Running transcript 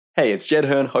Hey, it's Jed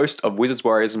Hearn, host of Wizards,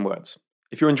 Warriors, and Words.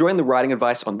 If you're enjoying the writing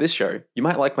advice on this show, you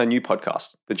might like my new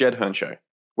podcast, The Jed Hearn Show,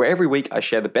 where every week I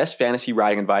share the best fantasy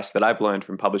writing advice that I've learned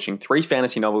from publishing 3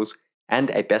 fantasy novels and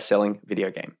a best-selling video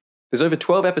game. There's over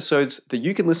 12 episodes that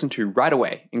you can listen to right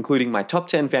away, including my top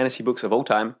 10 fantasy books of all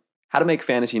time, how to make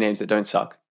fantasy names that don't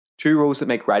suck, 2 rules that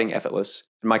make writing effortless,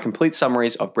 and my complete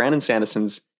summaries of Brandon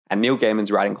Sanderson's and Neil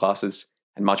Gaiman's writing classes,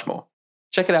 and much more.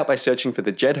 Check it out by searching for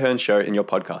The Jed Hearn Show in your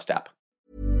podcast app.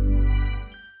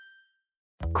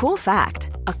 Cool fact,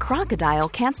 a crocodile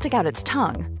can't stick out its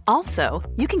tongue. Also,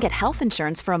 you can get health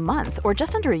insurance for a month or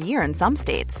just under a year in some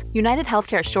states. United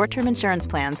Healthcare short-term insurance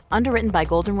plans, underwritten by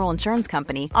Golden Rule Insurance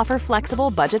Company, offer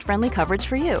flexible, budget-friendly coverage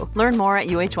for you. Learn more at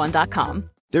uh1.com.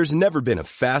 There's never been a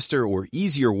faster or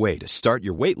easier way to start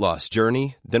your weight loss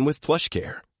journey than with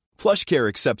PlushCare. PlushCare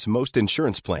accepts most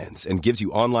insurance plans and gives you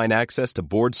online access to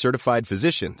board-certified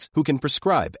physicians who can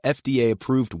prescribe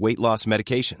FDA-approved weight loss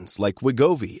medications like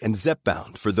Wegovy and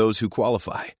Zepbound for those who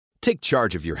qualify. Take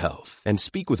charge of your health and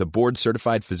speak with a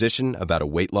board-certified physician about a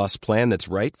weight loss plan that's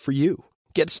right for you.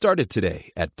 Get started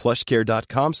today at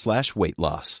plushcare.com/weight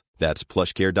loss. That's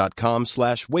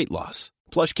plushcare.com/weight loss.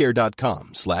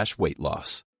 plushcare.com/weight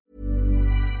loss.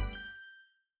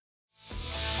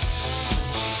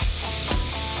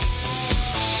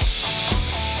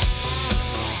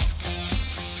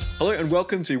 Hello and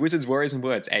welcome to Wizards, Warriors, and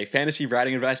Words, a fantasy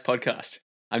writing advice podcast.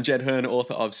 I'm Jed Hearn,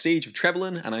 author of Siege of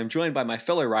Trebelin, and I'm joined by my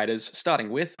fellow writers,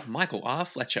 starting with Michael R.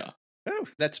 Fletcher. Oh,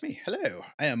 that's me. Hello.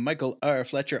 I am Michael R.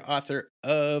 Fletcher, author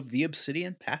of the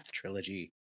Obsidian Path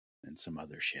trilogy and some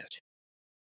other shit.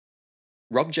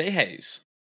 Rob J. Hayes.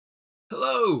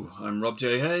 Hello, I'm Rob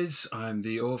J. Hayes. I'm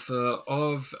the author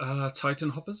of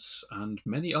Titan Hoppers and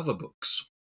many other books.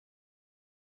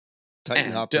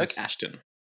 And Dirk Ashton.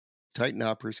 Titan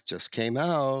Hoppers just came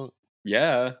out.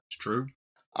 Yeah. It's true.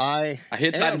 I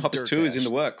hear Titan Hoppers 2 is in the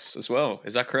works as well.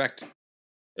 Is that correct?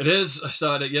 It is. I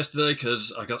started it yesterday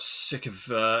because I got sick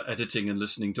of editing and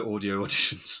listening to audio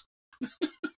auditions.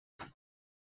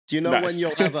 Do you know when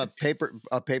you'll have a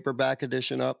paperback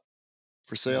edition up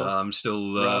for sale? I'm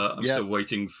still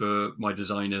waiting for my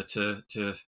designer to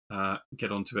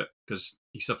get onto it because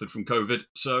he suffered from COVID,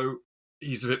 so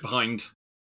he's a bit behind.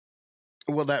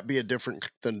 Will that be a different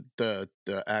than the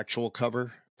actual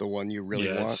cover, the one you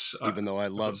really want? Even though I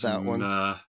love that one.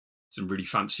 Some really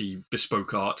fancy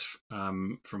bespoke art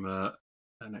from an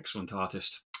excellent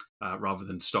artist, rather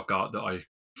than stock art that I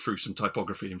threw some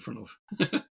typography in front of.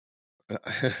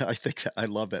 I think I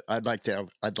love it. I'd like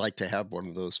to have one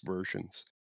of those versions.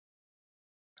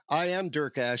 I am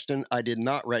Dirk Ashton. I did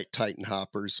not write Titan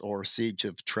Hoppers or Siege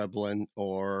of Trebelin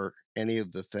or any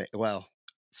of the things. Well,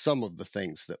 some of the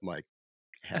things that Mike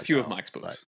has. A few of Mike's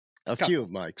books.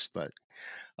 But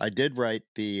I did write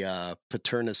the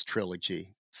Paternus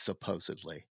trilogy,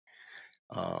 supposedly.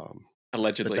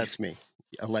 Allegedly. But that's me.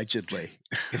 Allegedly.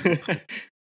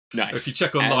 Nice. If you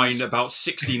check online, about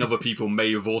 16 other people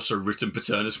may have also written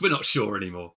Paternus. We're not sure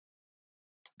anymore.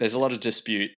 There's a lot of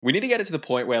dispute. We need to get it to the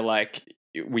point where,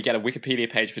 we get a Wikipedia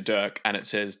page for Dirk, and it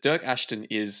says Dirk Ashton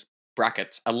is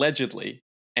brackets allegedly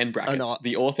end brackets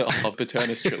the author of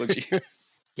Paternus trilogy.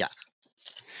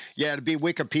 Yeah, it'd be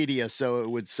Wikipedia, so it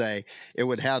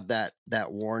would have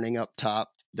that warning up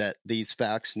top that these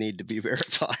facts need to be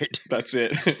verified. That's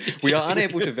it. We are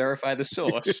unable to verify the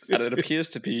source, and it appears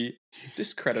to be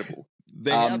discreditable.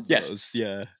 They have those,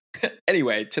 yeah.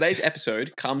 Anyway, today's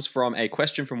episode comes from a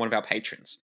question from one of our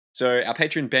patrons. So our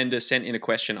patron Bender sent in a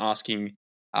question asking,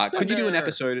 could you do an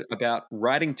episode about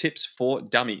writing tips for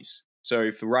dummies?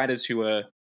 So for writers who are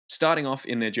starting off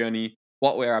in their journey,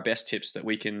 what were our best tips that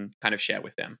we can kind of share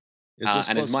with them? Is this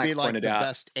supposed to be like the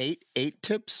best eight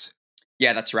tips?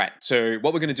 Yeah, that's right. So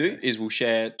what we're going to do is we'll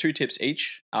share 2 tips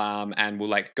each, and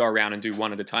we'll go around and do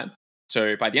one at a time.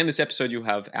 So by the end of this episode, you'll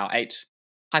have our 8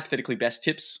 hypothetically best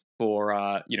tips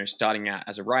for starting out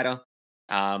as a writer.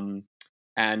 And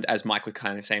as Mike was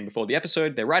kind of saying before the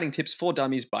episode, they're writing tips for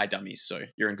dummies by dummies. So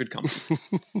you're in good company.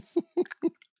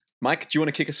 Mike, do you want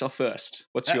to kick us off first?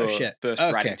 What's your first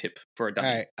writing tip for a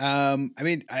dummy? All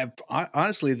right.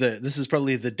 Honestly, this is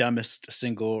probably the dumbest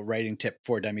single writing tip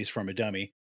for dummies from a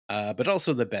dummy, but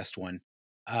also the best one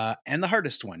and the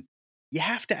hardest one. You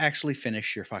have to actually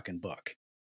finish your fucking book.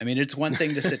 I mean, it's one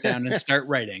thing to sit down and start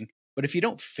writing, but if you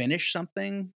don't finish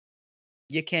something,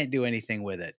 you can't do anything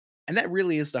with it. And that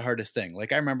really is the hardest thing.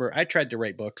 I remember I tried to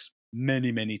write books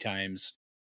many, many times.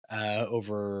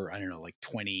 Over,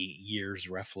 20 years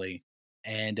roughly,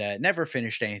 and never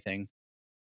finished anything.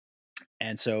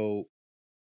 And so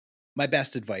my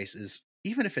best advice is,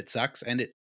 even if it sucks, and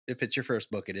if it's your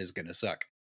first book, it is going to suck,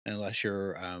 unless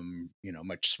you're,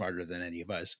 much smarter than any of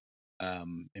us,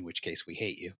 in which case we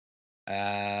hate you.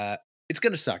 It's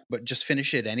going to suck, but just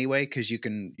finish it anyway, because you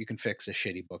can fix a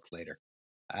shitty book later.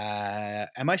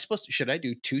 Should I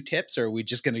do 2 tips, or are we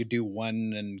just going to do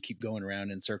 1 and keep going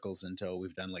around in circles until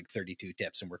we've done like 32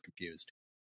 tips and we're confused?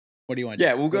 What do you want to do?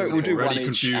 Yeah, we'll do 1 each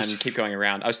confused. and keep going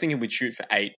around. I was thinking we'd shoot for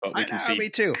 8, but we can see me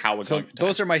too. how we're going for time.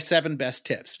 Those are my 7 best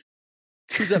tips.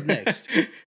 Who's up next?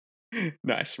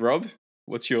 Nice. Rob,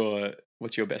 what's your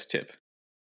best tip?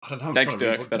 I don't know. Thanks,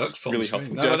 Dirk. That's really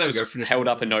helpful. No, Dirk there we just go. held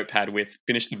up a notepad with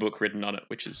 "finish the book" written on it,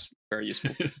 which is very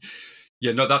useful.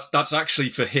 Yeah, no, that's actually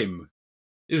for him,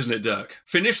 isn't it, Dirk?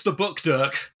 Finish the book,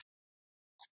 Dirk.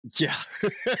 Yeah,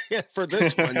 for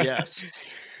this one, yes.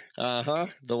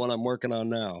 The one I'm working on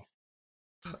now.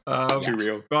 Too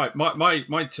real. Right,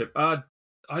 my tip. I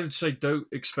would say don't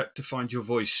expect to find your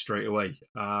voice straight away.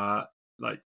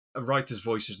 Like a writer's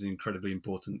voice is an incredibly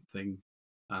important thing,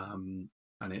 and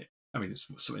it's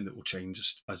something that will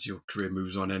change as your career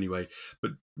moves on anyway.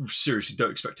 But seriously,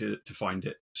 don't expect to find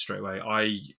it straight away.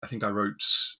 I think I wrote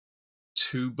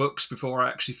 2 books before I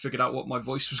actually figured out what my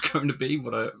voice was going to be,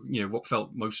 what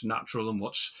felt most natural and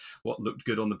what looked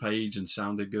good on the page and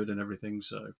sounded good and everything.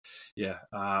 So yeah,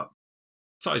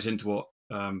 ties into what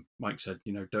Mike said.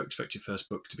 Don't expect your first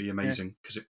book to be amazing,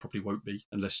 because it probably won't be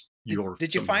unless you're.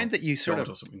 Did you find that you sort of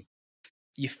or something?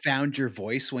 You found your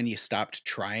voice when you stopped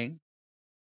trying?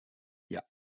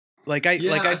 I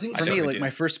think for so. me, like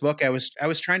my first book, I was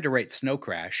trying to write Snow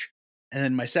Crash, and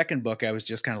then my second book, I was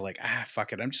just kind of like,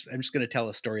 fuck it, I'm just going to tell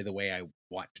a story the way I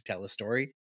want to tell a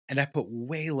story, and I put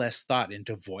way less thought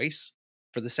into voice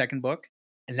for the second book,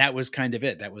 and that was kind of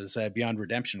it. That was Beyond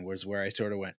Redemption, was where I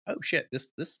sort of went, oh shit,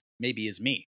 this maybe is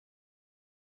me.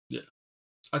 Yeah,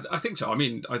 I think so. I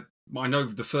mean, I know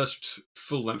the first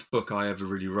full length book I ever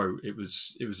really wrote, it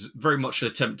was very much an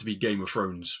attempt to be Game of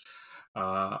Thrones.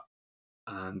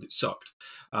 And it sucked.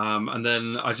 And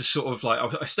then I just sort of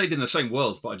I stayed in the same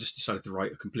world, but I just decided to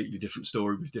write a completely different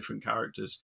story with different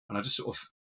characters. And I just sort of,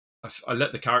 I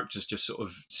let the characters just sort of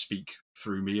speak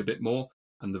through me a bit more,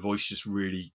 and the voice just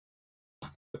really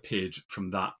appeared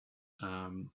from that.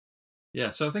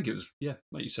 So I think it was,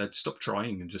 like you said, stop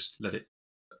trying and just let it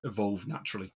evolve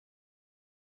naturally.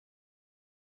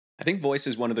 I think voice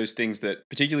is one of those things that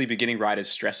particularly beginning writers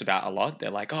stress about a lot.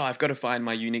 They're like, I've got to find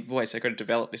my unique voice. I've got to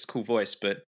develop this cool voice.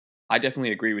 But I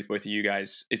definitely agree with both of you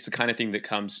guys. It's the kind of thing that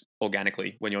comes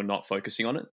organically when you're not focusing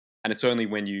on it. And it's only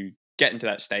when you get into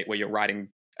that state where you're writing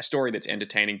a story that's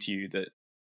entertaining to you that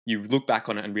you look back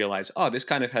on it and realize, this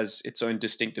kind of has its own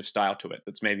distinctive style to it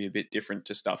that's maybe a bit different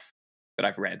to stuff that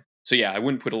I've read. So yeah, I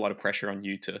wouldn't put a lot of pressure on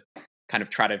you to kind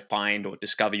of try to find or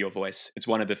discover your voice. It's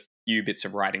one of the few bits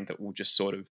of writing that will just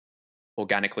sort of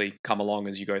organically come along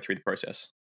as you go through the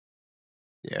process.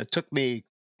 Yeah, it took me,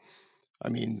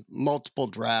 multiple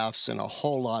drafts and a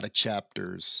whole lot of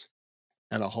chapters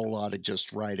and a whole lot of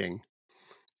just writing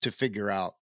to figure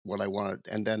out what I wanted.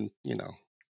 And then,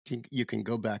 you can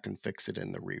go back and fix it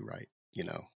in the rewrite,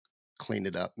 clean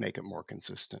it up, make it more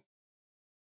consistent.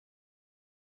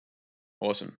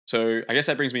 Awesome. So I guess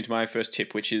that brings me to my first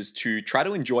tip, which is to try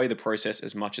to enjoy the process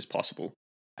as much as possible.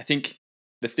 I think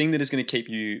the thing that is going to keep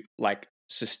you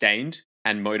sustained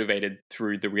and motivated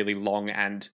through the really long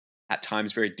and at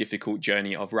times very difficult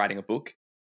journey of writing a book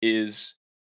is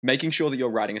making sure that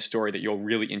you're writing a story that you're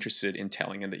really interested in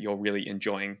telling and that you're really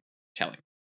enjoying telling.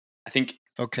 I think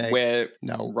where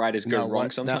writers go wrong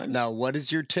sometimes. Now, what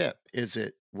is your tip? Is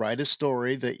it write a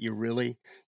story that you really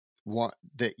want,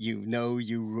 that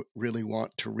you really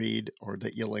want to read, or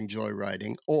that you'll enjoy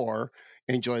writing, or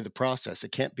enjoy the process?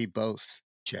 It can't be both,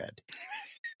 Jed.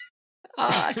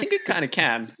 I think it kind of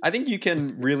can. I think you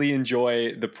can really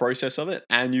enjoy the process of it,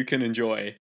 and you can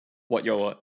enjoy what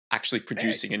you're actually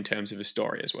producing in terms of a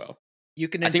story as well. You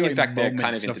can enjoy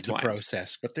moments of the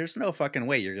process, but there's no fucking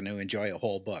way you're going to enjoy a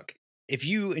whole book. If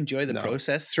you enjoy the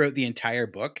process throughout the entire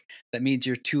book, that means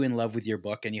you're too in love with your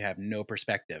book and you have no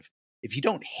perspective. If you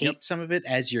don't hate some of it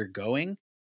as you're going,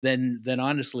 then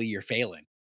honestly, you're failing.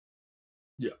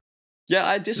 Yeah,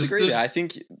 I disagree there. I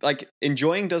think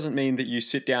enjoying doesn't mean that you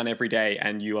sit down every day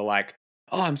and you are like,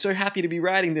 I'm so happy to be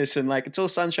writing this and it's all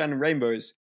sunshine and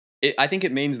rainbows. I think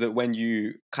it means that when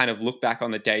you kind of look back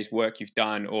on the day's work you've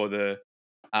done, or the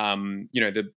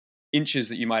the inches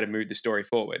that you might have moved the story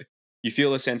forward, you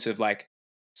feel a sense of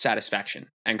satisfaction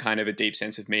and kind of a deep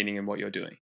sense of meaning in what you're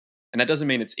doing. And that doesn't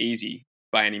mean it's easy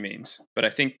by any means, but I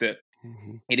think that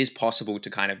it is possible to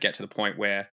kind of get to the point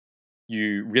where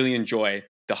you really enjoy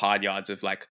the hard yards of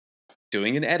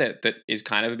doing an edit that is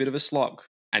kind of a bit of a slog,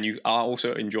 and you are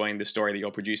also enjoying the story that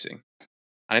you're producing.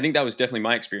 And I think that was definitely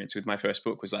my experience with my first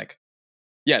book, was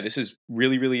yeah, this is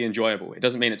really, really enjoyable. It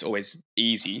doesn't mean it's always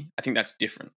easy. I think that's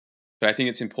different. But I think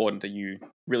it's important that you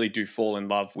really do fall in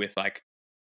love with like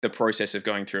the process of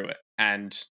going through it.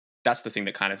 And that's the thing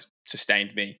that kind of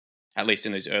sustained me, at least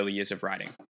in those early years of writing,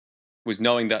 was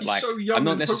knowing that He's like so young I'm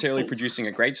not and necessarily hopeful. producing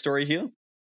a great story here.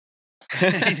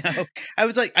 I know. I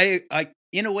was like, I,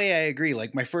 in a way, I agree.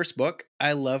 Like my first book,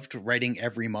 I loved writing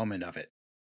every moment of it,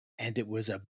 and it was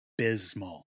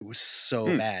abysmal. It was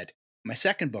so bad. My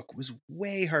second book was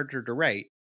way harder to write,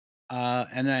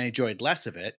 and then I enjoyed less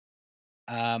of it,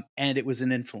 and it was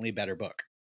an infinitely better book.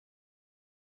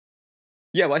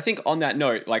 Yeah, well, I think on that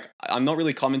note, like I'm not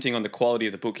really commenting on the quality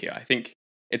of the book here. I think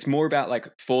it's more about like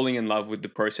falling in love with the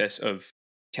process of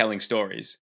telling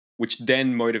stories, which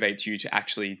then motivates you to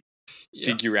actually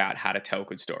figure out how to tell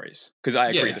good stories. Because I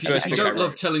agree, Yeah, the first if you book I don't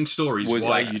love wrote telling stories, was why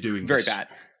like are you doing very this? bad.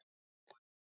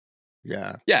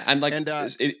 Yeah. Yeah, and like And,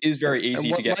 it is very and easy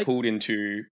what to get Mike- pulled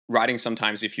into writing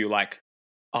sometimes if you like,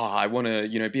 oh, I want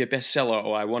to, be a bestseller,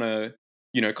 or I want to,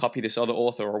 copy this other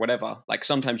author or whatever. Like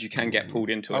sometimes you can get pulled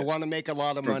into I it want to make a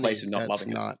lot of from a money. place of not That's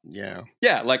loving it. not, yeah.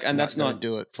 Yeah, like, and Not that's gonna not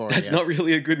do it for that's you. not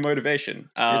really a good motivation.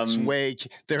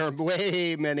 There are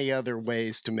way many other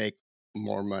ways to make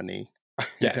more money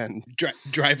Yeah. than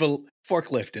Drive a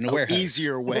forklift in a warehouse.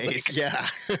 easier ways. Yeah.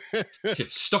 Yeah,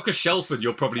 stock a shelf and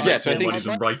you'll probably Yeah, make so I more think- money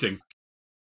than writing.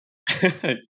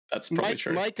 That's probably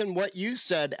true. Mike, and what you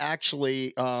said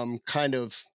actually kind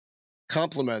of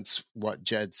complements what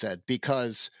Jed said,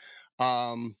 because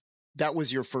that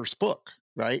was your first book,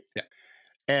 right? Yeah.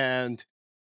 And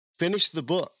finish the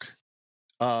book,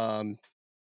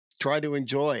 try to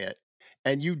enjoy it.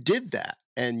 And you did that,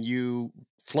 and you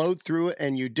flowed through it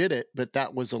and you did it, but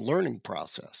that was a learning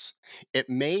process. It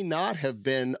may not have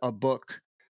been a book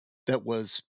that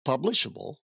was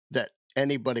publishable, that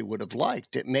anybody would have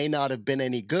liked. It may not have been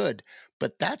any good,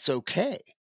 but that's okay.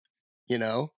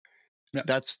 Yeah.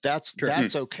 That's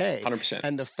okay. 100%.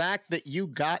 And the fact that you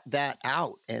got that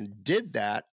out and did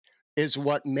that is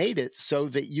what made it so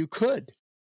that you could.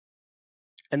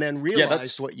 And then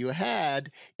realized what you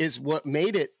had is what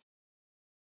made it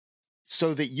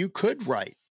so that you could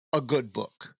write a good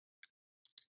book.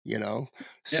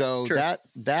 So sure.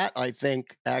 that I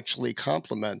think actually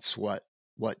complements what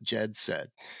Jed said,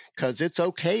 because it's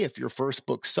okay if your first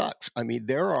book sucks. I mean,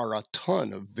 there are a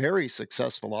ton of very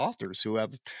successful authors who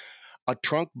have a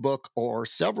trunk book or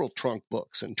several trunk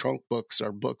books, and trunk books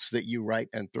are books that you write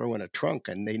and throw in a trunk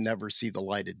and they never see the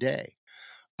light of day.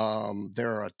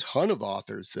 There are a ton of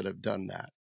authors that have done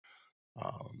that.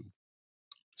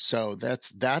 So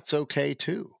that's okay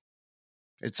too.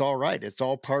 It's all right. It's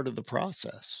all part of the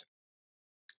process.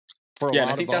 Yeah,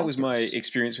 and I think that was my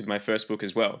experience with my first book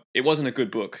as well. It wasn't a good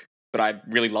book, but I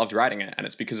really loved writing it. And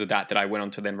it's because of that I went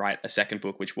on to then write a second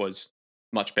book, which was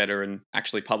much better and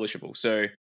actually publishable. So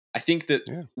I think that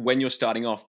when you're starting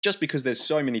off, just because there's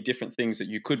so many different things that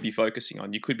you could be focusing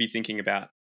on, you could be thinking about,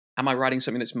 am I writing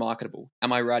something that's marketable?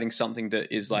 Am I writing something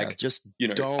that is like,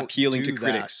 appealing to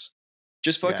critics?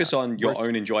 Just focus on your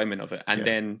own enjoyment of it, and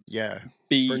then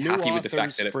be happy with the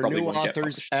fact that it probably won't get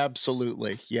published.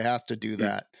 Absolutely, you have to do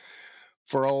that.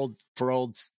 For old,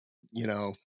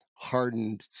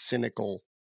 hardened, cynical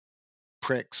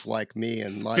pricks like me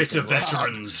and Mike, bitter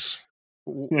veterans.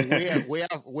 we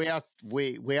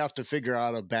have to figure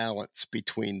out a balance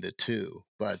between the two.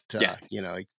 But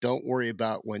don't worry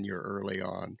about when you're early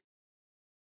on.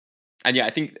 And I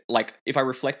think like if I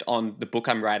reflect on the book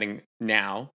I'm writing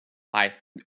now, I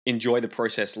enjoy the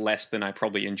process less than I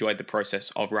probably enjoyed the process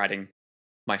of writing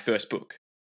my first book.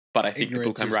 But I think the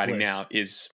book I'm writing now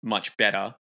is much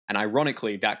better. And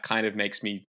ironically, that kind of makes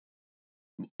me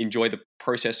enjoy the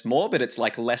process more, but it's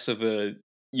like less of a,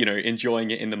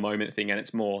 enjoying it in the moment thing. And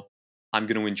it's more, I'm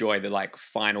going to enjoy the like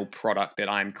final product that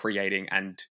I'm creating,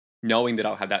 and knowing that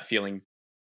I'll have that feeling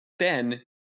then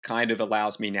kind of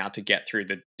allows me now to get through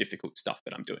the difficult stuff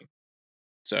that I'm doing.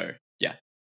 So yeah,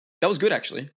 that was good.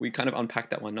 Actually, we kind of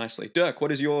unpacked that one nicely. Dirk,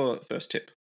 what is your first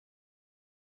tip?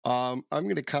 I'm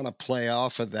going to kind of play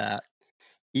off of that.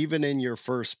 Even in your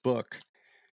first book,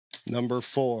 number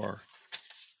 4,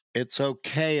 it's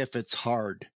okay if it's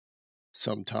hard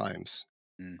sometimes,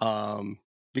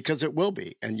 because it will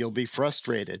be, and you'll be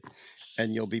frustrated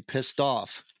and you'll be pissed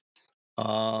off.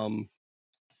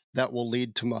 That will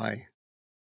lead to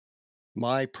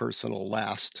my personal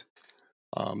last,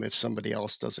 if somebody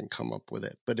else doesn't come up with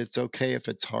it. But it's okay if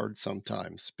it's hard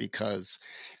sometimes, because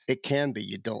it can be.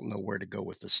 You don't know where to go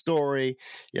with the story.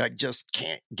 I just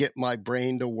can't get my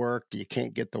brain to work. You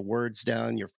can't get the words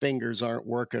down. Your fingers aren't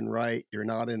working right. You're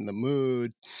not in the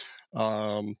mood.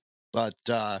 But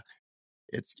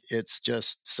it's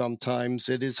just sometimes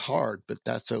it is hard, but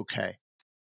that's okay.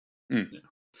 Mm. Yeah.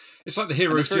 It's like the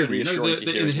hero's very journey. You know, reassuring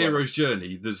to hear in the as well. hero's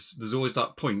journey, there's always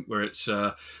that point where it's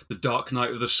the dark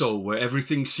night of the soul, where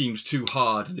everything seems too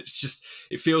hard, and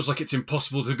it feels like it's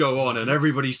impossible to go on, and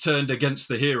everybody's turned against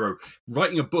the hero.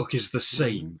 Writing a book is the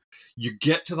same. You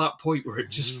get to that point where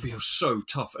it just feels so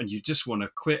tough, and you just want to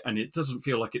quit, and it doesn't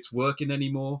feel like it's working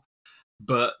anymore.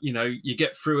 But, you know, you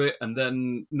get through it, and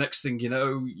then next thing you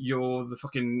know, you're the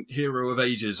fucking hero of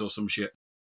ages or some shit.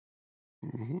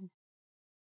 Mm-hmm.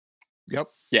 Yep.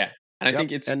 Yeah. And I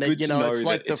think it's and good you to know, know it's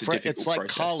like that it's a difficult it's like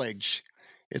process. college.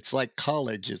 It's like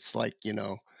college. It's like, you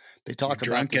know, they talk about the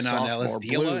Drunken on sophomore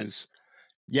LSD a lot? blues.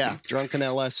 Yeah, drunken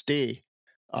LSD,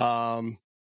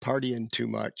 partying too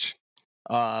much.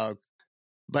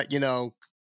 But you know,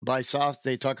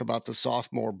 they talk about the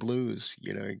sophomore blues.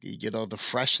 You know, the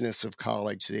freshness of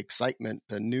college, the excitement,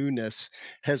 the newness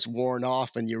has worn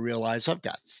off, and you realize I've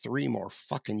got 3 more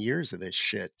fucking years of this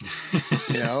shit.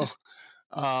 You know.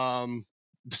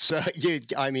 So I hit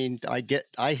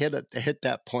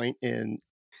that point in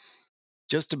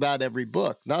just about every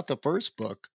book, not the first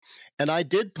book. And I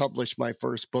did publish my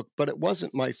first book, but it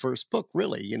wasn't my first book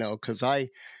really, you know, because I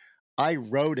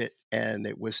wrote it and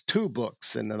it was 2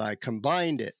 books, and then I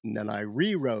combined it, and then I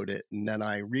rewrote it, and then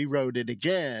I rewrote it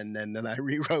again, and then I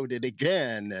rewrote it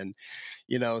again. And,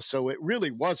 you know, so it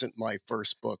really wasn't my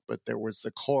first book, but there was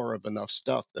the core of enough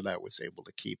stuff that I was able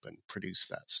to keep and produce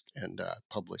that and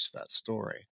publish that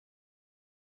story.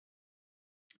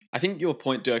 I think your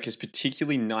point, Dirk, is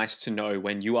particularly nice to know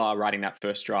when you are writing that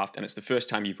first draft and it's the first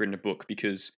time you've written a book,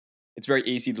 because it's very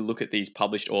easy to look at these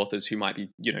published authors who might be,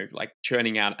 you know, like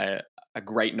churning out a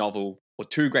great novel or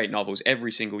 2 great novels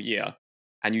every single year.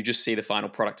 And you just see the final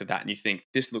product of that and you think,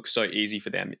 this looks so easy for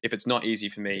them. If it's not easy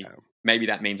for me, maybe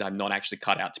that means I'm not actually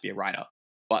cut out to be a writer.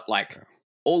 But like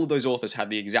all of those authors had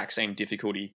the exact same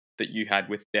difficulty that you had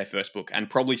with their first book, and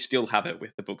probably still have it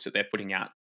with the books that they're putting out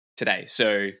today.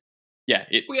 So yeah,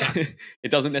 it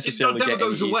doesn't necessarily it never get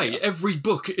goes any away. easier. Every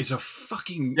book is a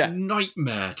fucking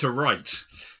nightmare to write.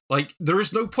 Like, there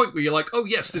is no point where you're like, oh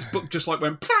yes, this book just like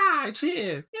went, pah, it's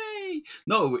here, yay.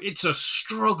 No, it's a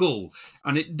struggle,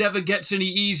 and it never gets any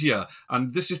easier.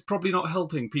 And this is probably not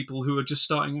helping people who are just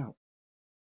starting out.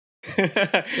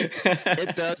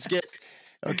 It does get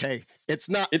okay. It's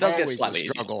not It does get always slightly a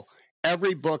struggle.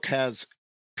 Every book has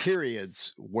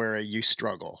periods where you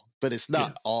struggle, but it's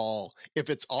not all. If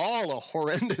it's all a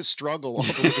horrendous struggle all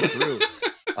the way through,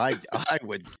 I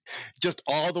would just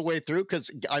all the way through,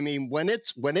 because I mean, when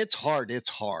it's hard, it's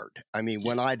hard. I mean,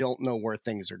 when I don't know where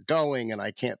things are going and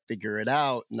I can't figure it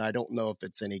out, and I don't know if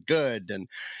it's any good, and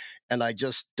I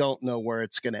just don't know where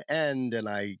it's going to end, and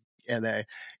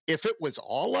if it was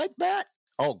all like that,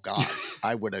 oh God,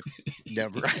 I would have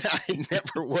never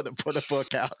would have put a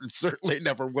book out, and certainly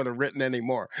never would have written any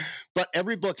more. But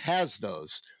every book has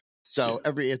those. So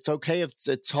it's okay if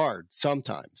it's hard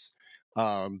sometimes.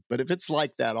 But if it's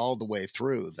like that all the way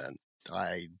through, then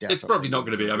I definitely it's probably not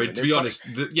going to be. I mean, to be honest,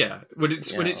 when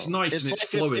it's nice and it's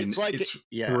flowing, it's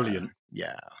brilliant.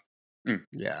 Yeah.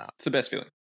 It's the best feeling.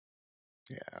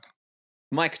 Yeah.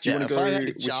 Mike, do you want to go if I had a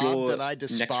with job your that I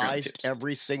next round despised tips?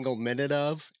 every single minute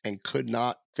of and could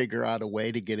not figure out a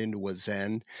way to get into a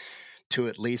Zen to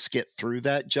at least get through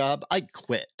that job, I'd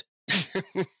quit.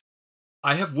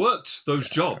 I have worked those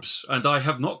jobs, and I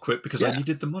have not quit because I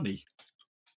needed the money.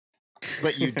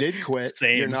 But you did quit.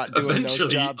 Same. You're not doing Eventually,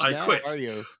 those jobs I now, quit. are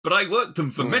you? But I worked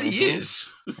them for many years.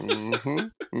 Yep,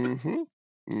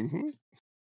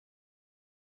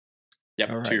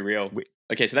 All right. too real.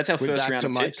 Okay, so that's our first back round to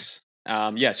of Mike. tips.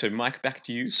 So Mike, back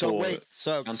to you. So for wait,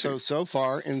 round 2. so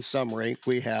far in summary,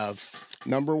 we have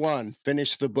number 1,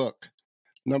 finish the book.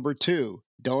 Number 2,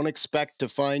 don't expect to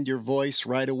find your voice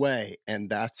right away, and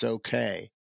that's okay.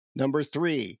 Number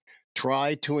 3,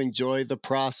 try to enjoy the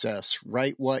process.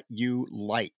 Write what you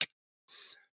like.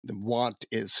 The want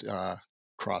is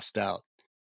crossed out.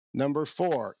 Number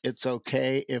 4, it's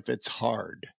okay if it's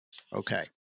hard. Okay.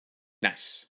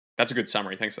 Nice. That's a good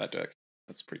summary. Thanks for that, Dirk.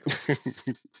 That's pretty cool.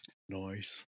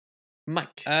 Nice.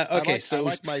 Mike. Okay, I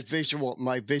like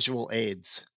my visual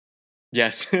aids.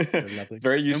 Yes. They're lovely.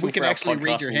 Very useful. And we can for our actually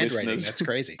read your podcast handwriting. listeners. That's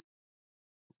crazy.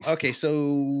 Okay,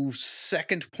 so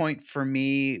second point for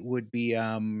me would be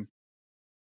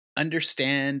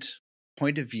understand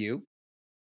point of view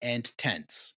and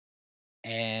tense,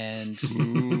 and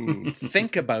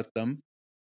think about them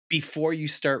before you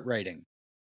start writing.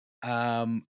 A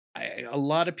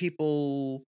lot of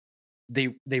people,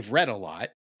 they've read a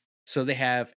lot, so they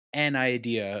have an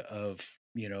idea of,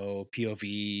 you know,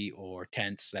 POV or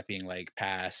tense, that being like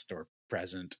past or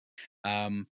present.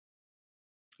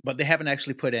 But they haven't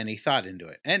actually put any thought into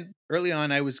it. And early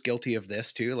on, I was guilty of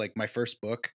this too. Like my first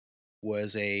book,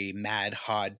 was a mad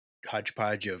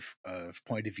hodgepodge of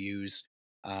point of views.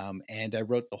 And I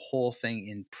wrote the whole thing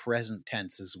in present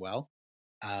tense as well.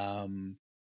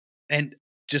 And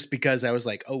just because I was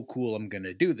like, oh, cool, I'm going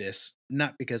to do this,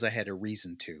 not because I had a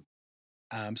reason to.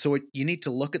 So you need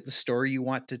to look at the story you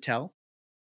want to tell.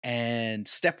 And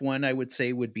step one, I would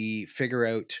say, would be figure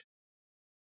out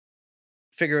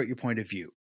your point of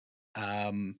view.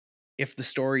 If the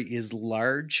story is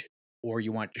large or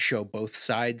you want to show both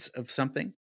sides of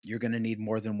something, you're going to need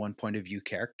more than one point of view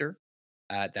character.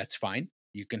 That's fine.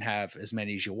 You can have as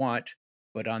many as you want.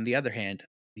 But on the other hand,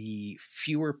 the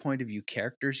fewer point of view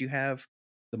characters you have,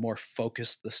 the more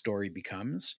focused the story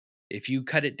becomes. If you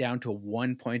cut it down to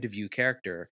one point of view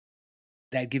character,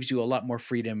 that gives you a lot more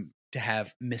freedom to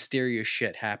have mysterious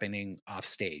shit happening off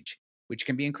stage, which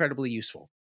can be incredibly useful.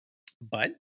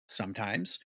 But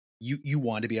sometimes you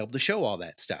want to be able to show all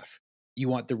that stuff. You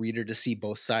want the reader to see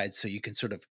both sides so you can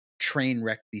sort of train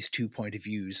wreck these 2 point of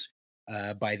views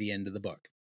by the end of the book.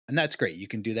 And that's great. You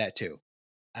can do that too.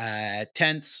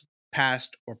 Tense,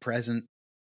 past, or present.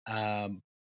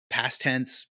 Past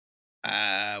tense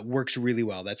works really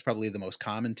well. That's probably the most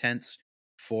common tense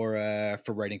for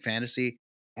writing fantasy.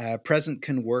 Present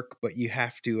can work, but you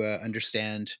have to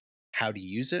understand how to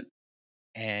use it.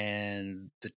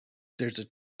 And there's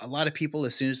a lot of people,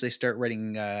 as soon as they start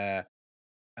writing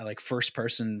like first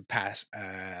person past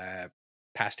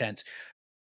tense,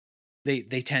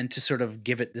 they tend to sort of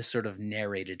give it this sort of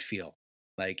narrated feel.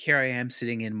 Like, here I am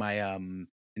sitting in my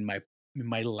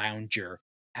lounger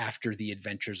after the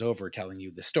adventure's over, telling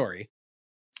you the story.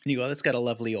 And you go, that's got a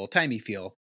lovely old timey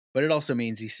feel, but it also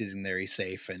means he's sitting there, he's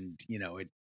safe, and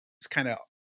it's kind of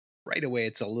right away,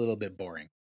 it's a little bit boring.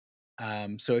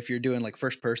 So if you're doing like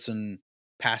first person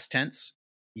past tense,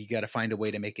 you got to find a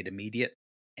way to make it immediate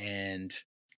and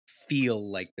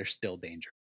feel like there's still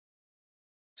danger.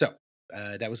 So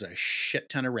that was a shit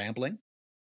ton of rambling.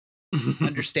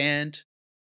 Understand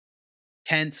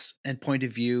tense and point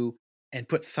of view and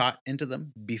put thought into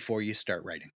them before you start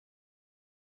writing.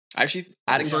 Actually,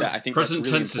 adding to that, I think that's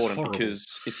really important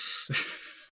because it's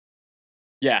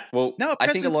yeah. Well, no, I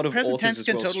think a lot of authors as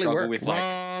well totally struggle work. with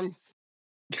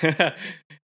like.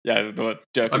 Yeah,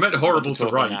 Dirk I meant horrible to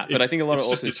write, that, but I think a lot of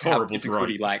authors have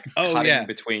difficulty like cutting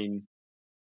between.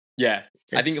 Yeah,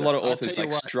 I think a lot of authors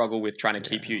like struggle with trying to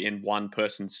keep you in one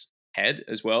person's head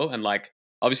as well, and like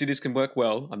obviously this can work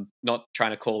well. I'm not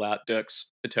trying to call out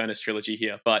Dirk's Eternus trilogy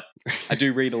here, but I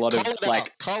do read a lot of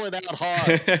call it out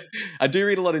hard. I do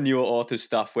read a lot of newer authors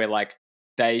stuff where like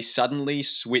they suddenly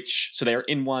switch, so they're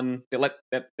in one.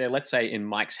 They're let's say in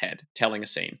Mike's head telling a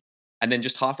scene. And then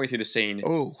just halfway through the scene,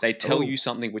 they tell you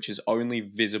something which is only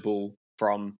visible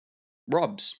from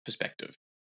Rob's perspective.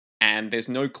 And there's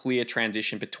no clear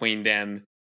transition between them.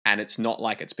 And it's not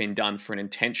like it's been done for an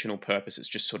intentional purpose. It's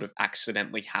just sort of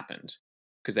accidentally happened.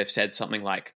 Because they've said something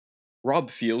like,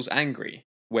 Rob feels angry,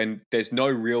 when there's no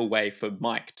real way for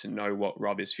Mike to know what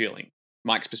Rob is feeling.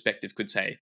 Mike's perspective could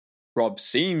say, Rob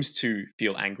seems to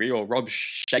feel angry, or Rob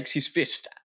shakes his fist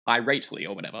irately,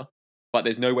 or whatever. But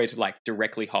there's no way to like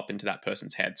directly hop into that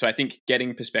person's head. So I think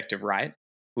getting perspective right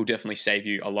will definitely save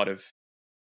you a lot of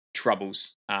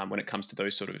troubles when it comes to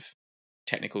those sort of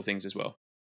technical things as well.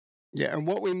 Yeah, and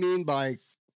what we mean by,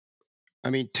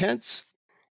 tense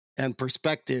and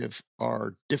perspective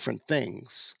are different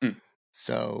things.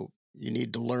 So you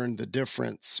need to learn the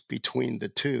difference between the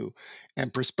two.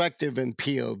 And perspective and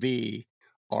POV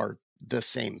are the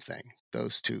same thing.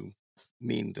 Those two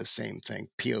mean the same thing.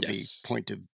 POV, yes. point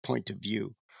of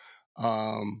view.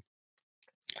 And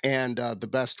the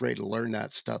best way to learn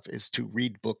that stuff is to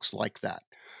read books like that.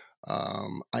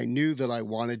 I knew that I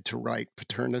wanted to write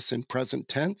Paternus in present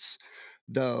tense,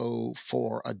 though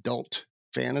for adult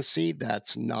fantasy,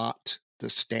 that's not the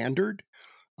standard.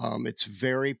 It's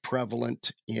very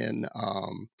prevalent in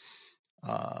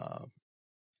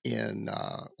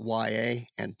YA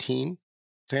and teen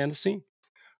fantasy.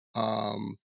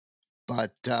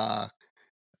 But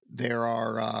there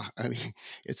are,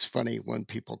 it's funny when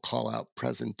people call out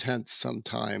present tense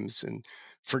sometimes and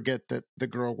forget that The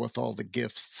Girl with All the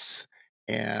Gifts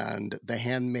and The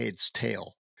Handmaid's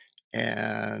Tale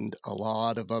and a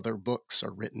lot of other books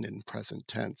are written in present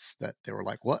tense that they were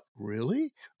like, what,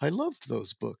 really? I loved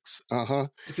those books. Uh-huh.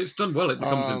 If it's done well, it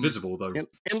becomes invisible, though. And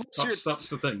that's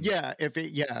the thing. Yeah,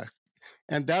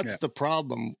 and that's the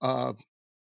problem.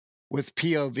 With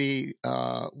POV,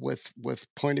 with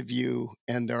point of view,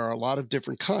 and there are a lot of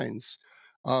different kinds.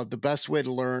 The best way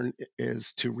to learn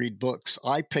is to read books.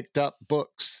 I picked up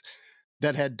books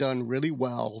that had done really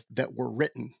well that were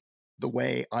written the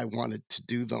way I wanted to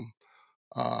do them,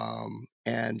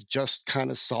 and just kind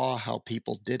of saw how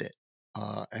people did it.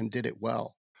 and did it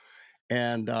well.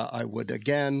 And I would,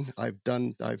 again,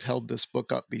 I've held this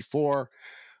book up before.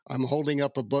 I'm holding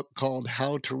up a book called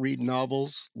How to Read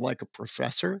Novels Like a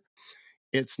Professor.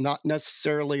 It's not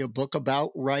necessarily a book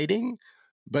about writing,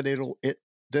 but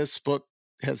this book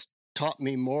has taught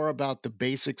me more about the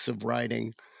basics of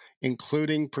writing,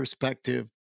 including perspective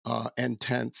and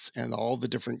tense and all the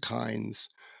different kinds,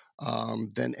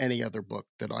 than any other book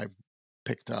that I've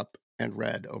picked up and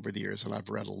read over the years. And I've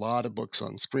read a lot of books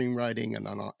on screenwriting and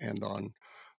on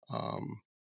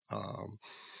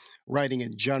writing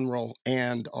in general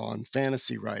and on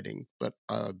fantasy writing. But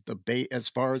as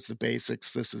far as the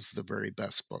basics, this is the very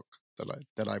best book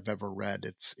that I've ever read.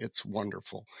 It's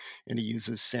wonderful, and he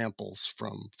uses samples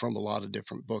from a lot of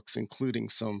different books, including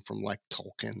some from like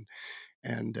Tolkien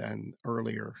and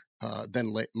earlier,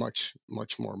 much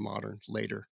more modern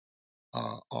later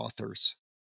authors.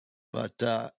 But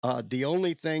the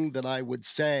only thing that I would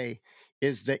say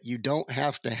is that you don't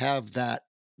have to have that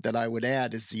I would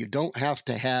add is you don't have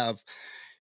to have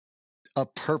a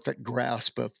perfect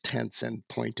grasp of tense and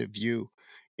point of view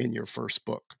in your first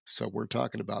book. So we're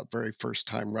talking about very first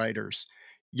time writers.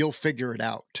 You'll figure it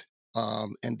out.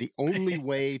 And the only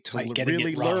way to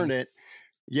really learn it,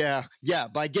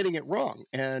 by getting it wrong.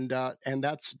 And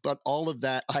that's, but all of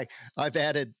that I've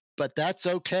added, but that's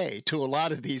okay to a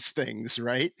lot of these things,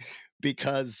 right?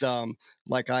 Because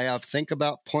like I have think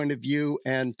about point of view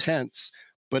and tense,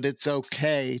 but it's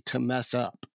okay to mess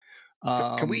up.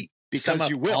 Can we sum up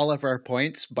all of our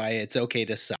points by it's okay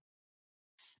to suck?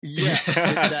 Yeah,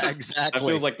 exactly. That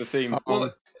feels like the theme.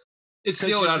 Well, it's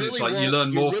the old adage, like you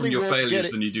learn more from your failures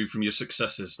than you do from your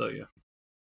successes, don't you?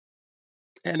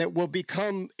 And it will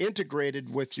become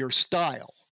integrated with your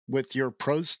style, with your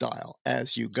prose style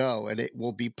as you go, and it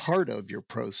will be part of your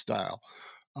prose style.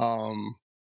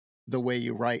 The way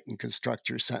you write and construct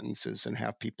your sentences and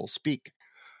have people speak.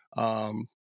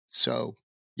 So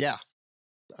yeah,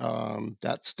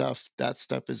 that stuff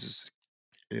is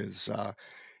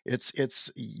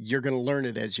it's you're going to learn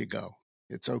it as you go.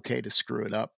 It's okay to screw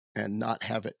it up and not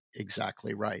have it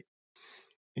exactly right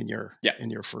in your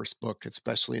first book,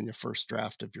 especially in the first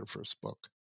draft of your first book.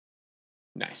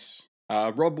 Nice.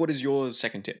 Rob, what is your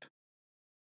second tip?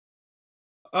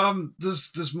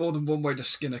 There's more than one way to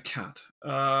skin a cat.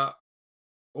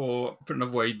 Or put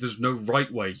another way, there's no right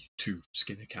way to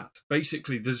skin a cat.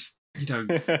 Basically, there's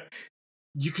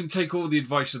you can take all the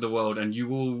advice of the world, and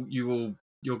you'll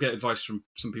get advice from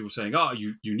some people saying,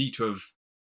 you need to have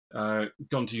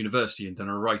gone to university and done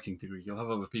a writing degree. You'll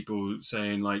have other people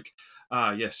saying like,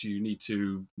 yes, you need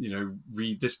to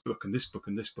read this book and this book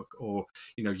and this book, or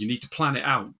you need to plan it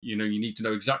out. You need to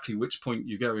know exactly which point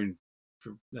you go in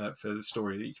for the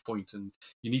story at each point, and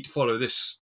you need to follow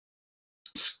this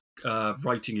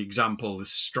writing example,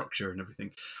 this structure and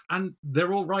everything. And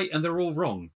they're all right and they're all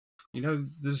wrong.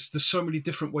 There's so many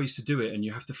different ways to do it, and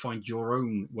you have to find your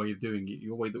own way of doing it,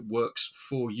 your way that works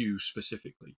for you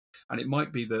specifically. And it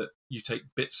might be that you take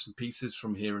bits and pieces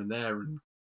from here and there and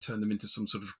turn them into some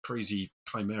sort of crazy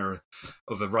chimera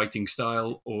of a writing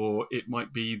style, or it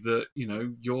might be that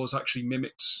yours actually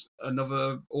mimics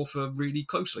another author really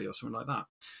closely or something like that.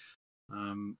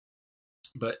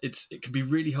 But it can be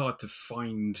really hard to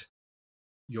find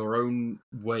your own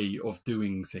way of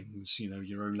doing things,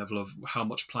 your own level of how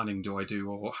much planning do I do,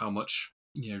 or how much,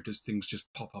 does things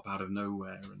just pop up out of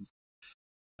nowhere.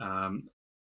 And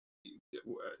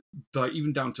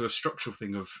even down to a structural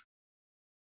thing of,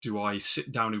 do I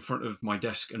sit down in front of my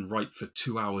desk and write for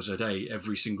 2 hours a day,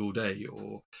 every single day,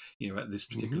 or, at this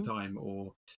particular time,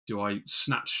 or do I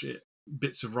snatch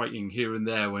bits of writing here and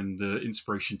there when the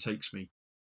inspiration takes me?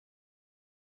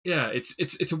 Yeah,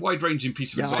 it's a wide-ranging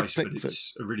piece of advice, but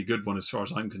it's a really good one as far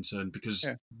as I'm concerned, because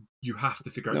you have to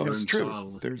figure out your own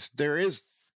style. There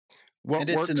is what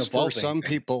works for some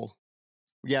people.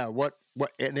 Yeah, what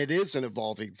and it is an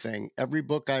evolving thing. Every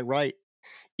book I write,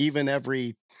 even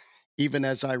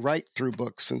as I write through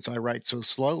books, since I write so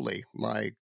slowly,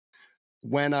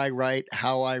 when I write,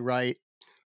 how I write,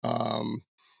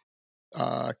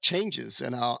 changes,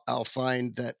 and I'll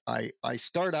find that I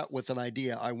start out with an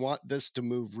idea. I want this to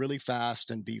move really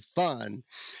fast and be fun,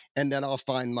 and then I'll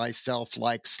find myself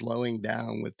like slowing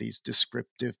down with these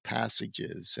descriptive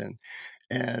passages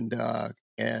and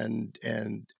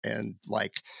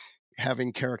like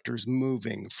having characters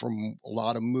moving from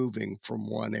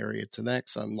one area to the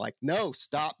next. I'm like, no,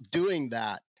 stop doing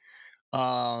that.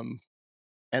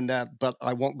 But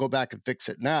I won't go back and fix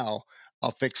it now.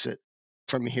 I'll fix it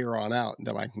from here on out, and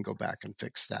then I can go back and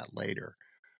fix that later.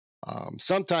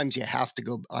 Sometimes I have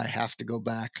to go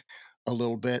back a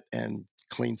little bit and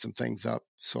clean some things up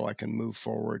so I can move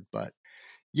forward. But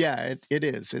Yeah, it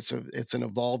is. It's an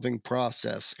evolving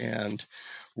process. And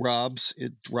Rob,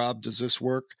 does this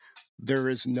work? There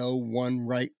is no one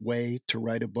right way to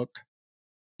write a book.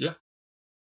 Yeah,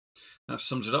 that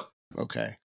sums it up. Okay,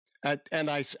 and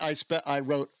I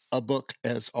wrote a book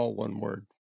as all one word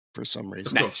for some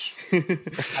reason. Nice.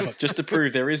 Just to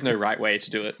prove there is no right way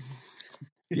to do it.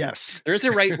 Yes, There's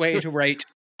a right way to write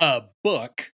a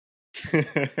book,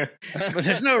 but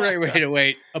there's no right way to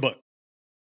write a book.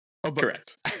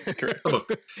 Correct. A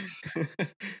book.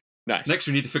 Nice. Next,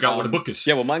 we need to figure out what a book is.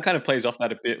 Yeah, well, mine kind of plays off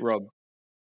that a bit, Rob.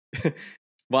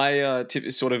 My tip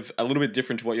is sort of a little bit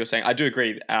different to what you're saying. I do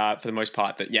agree for the most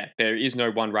part that, yeah, there is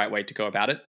no one right way to go about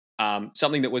it.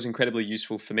 Something that was incredibly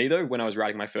useful for me, though, when I was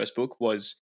writing my first book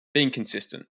was being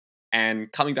consistent.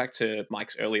 And coming back to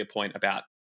Mike's earlier point about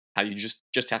how you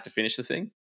just have to finish the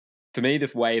thing. For me,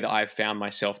 the way that I've found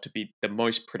myself to be the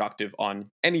most productive on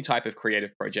any type of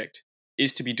creative project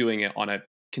is to be doing it on a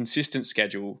consistent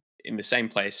schedule in the same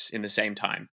place, in the same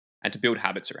time, and to build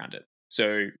habits around it.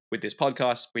 So with this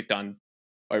podcast, we've done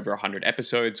over 100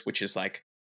 episodes, which is like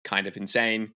kind of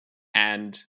insane.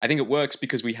 And I think it works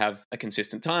because we have a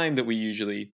consistent time that we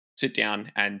usually sit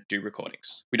down and do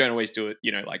recordings. We don't always do it,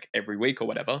 like every week or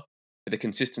whatever, but the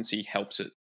consistency helps it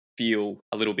feel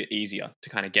a little bit easier to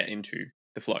kind of get into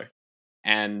the flow.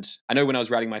 And I know when I was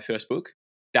writing my first book,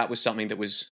 that was something that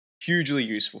was hugely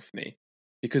useful for me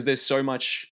because there's so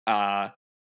much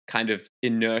kind of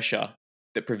inertia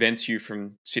that prevents you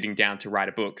from sitting down to write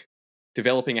a book.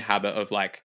 Developing a habit of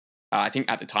I think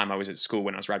at the time I was at school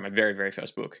when I was writing my very, very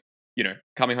first book,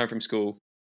 coming home from school,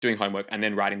 doing homework, and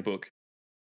then writing the book.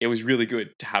 It was really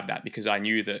good to have that because I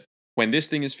knew that when this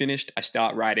thing is finished, I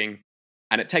start writing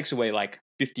and it takes away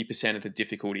 50% of the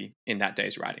difficulty in that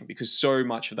day's writing because so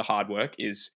much of the hard work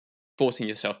is forcing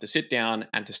yourself to sit down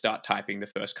and to start typing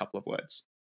the first couple of words.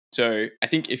 So I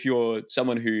think if you're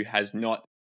someone who has not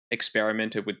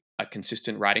experimented with a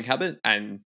consistent writing habit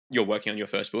and you're working on your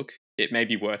first book, it may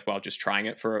be worthwhile just trying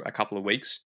it for a couple of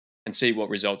weeks and see what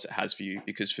results it has for you.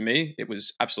 Because for me, it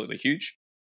was absolutely huge.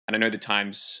 And I know the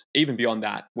times, even beyond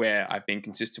that, where I've been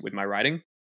consistent with my writing,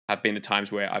 have been the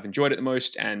times where I've enjoyed it the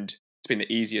most and it's been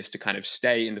the easiest to kind of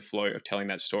stay in the flow of telling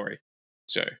that story.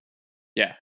 So,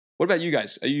 yeah. What about you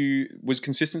guys? Was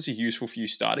consistency useful for you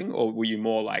starting, or were you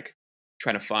more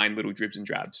trying to find little dribs and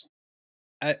drabs?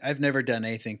 I've never done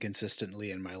anything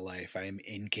consistently in my life. I am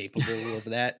incapable of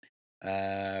that.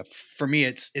 For me,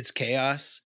 it's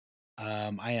chaos.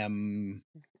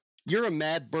 You're a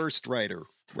mad burst writer,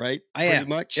 right? I am.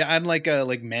 Much. Yeah, I'm like a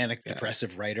manic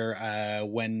depressive writer.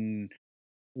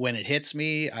 When it hits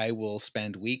me, I will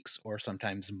spend weeks or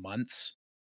sometimes months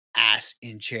ass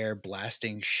in chair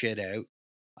blasting shit out.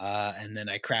 And then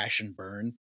I crash and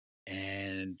burn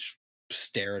and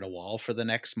stare at a wall for the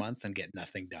next month and get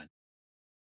nothing done.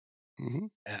 Mm-hmm.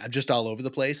 I'm just all over the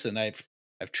place, and I've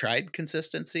tried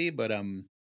consistency, but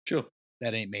sure,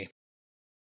 that ain't me.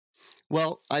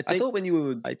 Well, I thought when you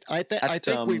were, I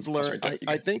think we've learned.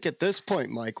 I think at this point,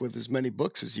 Mike, with as many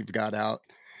books as you've got out,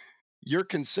 you're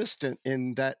consistent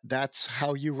in that. That's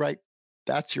how you write.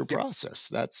 That's your process.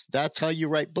 That's how you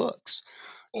write books.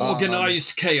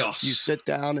 Organized chaos. You sit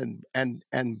down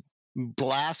and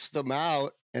blast them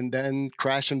out, and then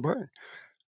crash and burn.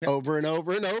 Over and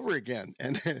over and over again,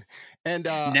 and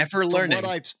never learning.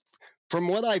 From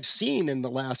what I've seen in the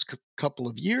last couple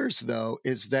of years, though,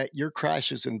 is that your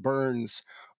crashes and burns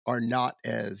are not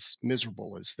as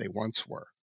miserable as they once were.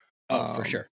 Oh, for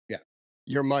sure, yeah.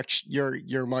 You're much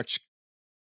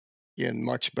in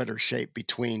much better shape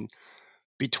between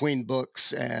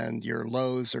books, and your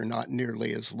lows are not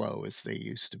nearly as low as they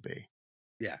used to be.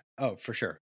 Yeah. Oh, for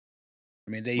sure.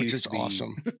 I mean, which is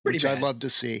awesome, which I love to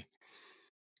see.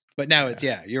 But now it's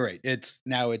you're right. It's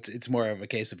more of a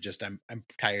case of just I'm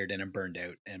tired and I'm burned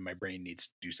out and my brain needs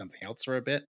to do something else for a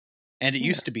bit. And it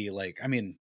used to be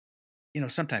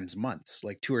sometimes months,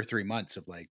 2 or 3 months of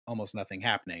almost nothing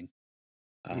happening.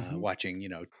 Watching,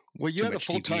 well, you had a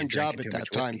full-time job at that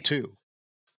time too.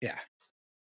 Yeah.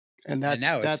 And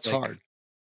that's hard.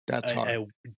 That's hard. A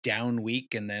down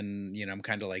week, and then I'm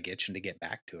kind of itching to get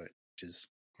back to it, which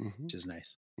is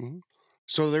nice. Mm-hmm.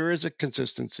 So there is a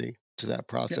consistency to that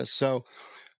process. Yep.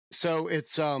 So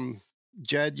it's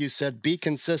Jed, you said be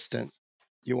consistent.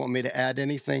 You want me to add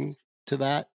anything to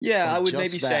that? Yeah, I would maybe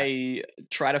say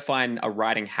try to find a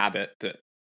writing habit that.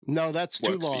 No, that's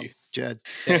too long, Jed.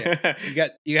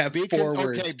 You have 4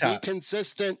 words. Okay, tops. Be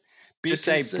consistent. Just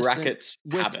say brackets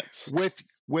habits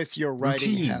with your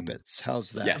writing routine. Habits.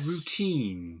 How's that? Yes.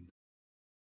 Routine.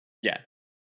 Yeah,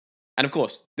 and of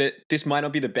course, this might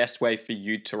not be the best way for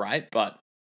you to write, but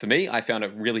For me, I found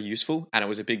it really useful and it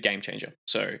was a big game changer.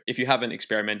 So if you haven't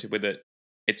experimented with it,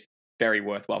 it's very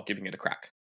worthwhile giving it a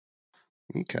crack.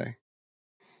 Okay.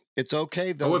 It's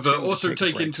okay though. However, too, also to take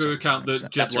a take break into account sometimes.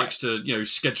 that Jed That's likes to,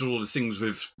 schedule all the things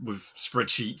with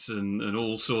spreadsheets and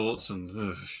all sorts.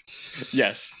 And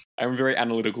Yes, I'm a very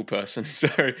analytical person,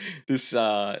 so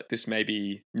this may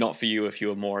be not for you if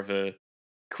you're more of a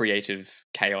creative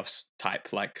chaos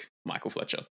type like Michael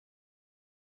Fletcher.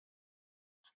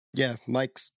 Yeah,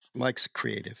 Mike's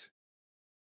creative.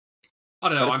 I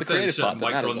don't But know. it's I'm the fairly creative certain part that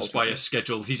Mike matters runs by a ultimately.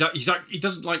 schedule. He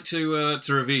doesn't like to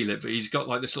reveal it, but he's got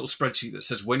like this little spreadsheet that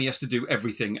says when he has to do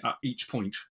everything at each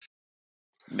point.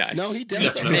 Nice. No, he Definitely.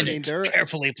 definitely. I mean, Minute, there.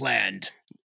 carefully planned.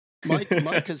 Mike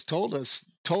has told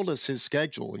us his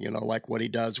schedule, like what he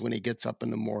does when he gets up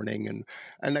in the morning,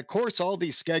 and of course all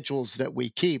these schedules that we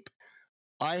keep,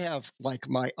 I have like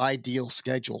my ideal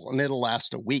schedule, and it'll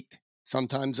last a week.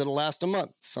 Sometimes it'll last a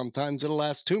month, sometimes it'll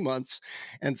last 2 months,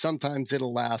 and sometimes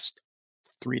it'll last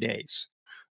 3 days.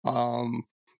 I'm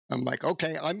like,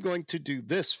 okay, I'm going to do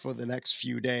this for the next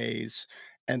few days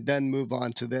and then move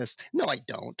on to this. No, I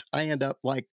don't. I end up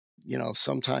like,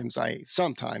 sometimes I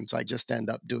just end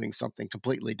up doing something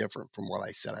completely different from what I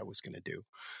said I was going to do.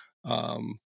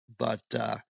 But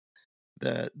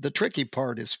the tricky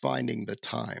part is finding the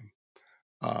time,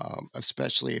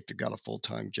 especially if you've got a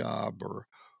full-time job or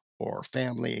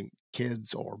family,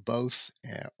 kids, or both,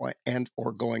 and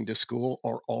or going to school,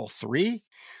 or all three.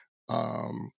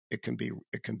 It can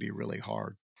be really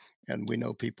hard, and we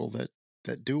know people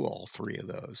that do all three of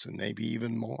those, and maybe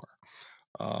even more.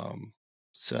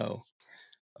 So,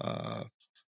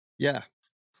 yeah.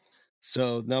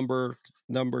 So number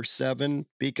 7,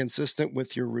 be consistent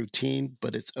with your routine,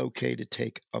 but it's okay to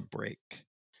take a break.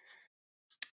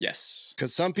 Yes.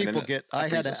 Because some people get. I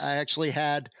actually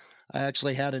had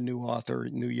a new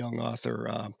young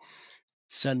author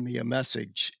send me a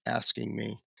message asking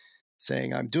me,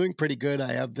 saying, I'm doing pretty good.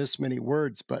 I have this many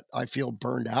words, but I feel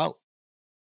burned out.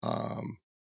 And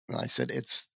I said,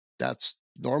 that's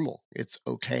normal. It's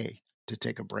okay to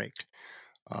take a break.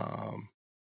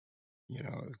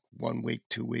 1 week,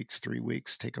 2 weeks, 3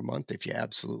 weeks, take a month if you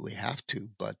absolutely have to.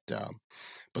 But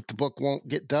the book won't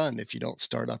get done if you don't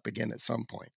start up again at some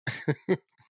point.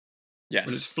 Yes.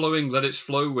 When it's flowing, let it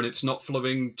flow. When it's not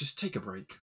flowing, just take a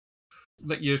break.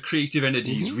 Let your creative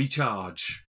energies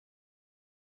recharge.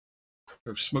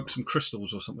 Or smoke some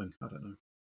crystals or something. I don't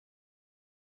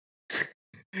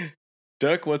know.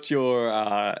 Dirk, what's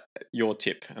your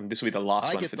tip? And this will be the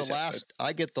last one for this episode.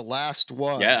 I get the last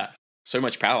one. Yeah, so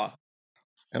much power.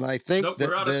 And I think nope,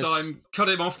 we're out of time. Cut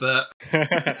him off there.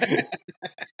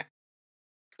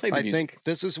 I think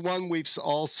this is one we've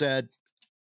all said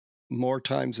more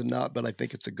times than not, but I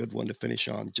think it's a good one to finish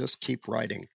on. Just keep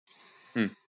writing.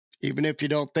 Even if you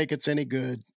don't think it's any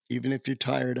good, even if you're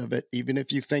tired of it, even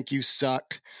if you think you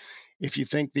suck, if you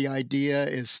think the idea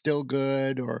is still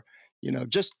good, or,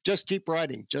 just keep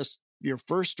writing. Just your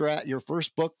first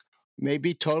book may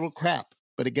be total crap,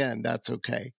 but again, that's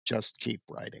okay. Just keep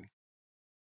writing.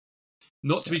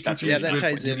 Not to be confused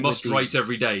with you must write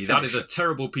every day. That is a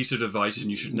terrible piece of advice, and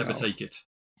you should never take it.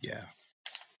 Yeah.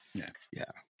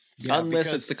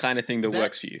 Unless it's the kind of thing that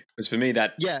works for you. Because for me,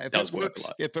 that does work a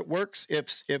lot. If it works,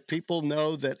 if people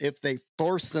know that if they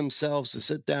force themselves to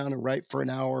sit down and write for an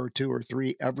hour or 2 or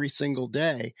 3 every single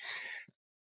day,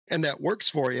 and that works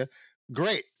for you,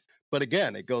 great. But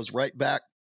again, it goes right back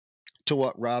to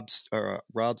what Rob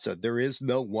said. There is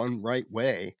no one right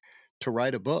way to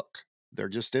write a book. There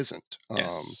just isn't.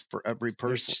 For every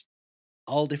person. There's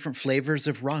all different flavors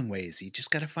of wrong ways. You just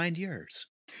got to find yours.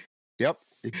 Yep,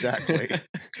 exactly.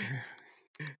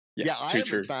 Yeah, I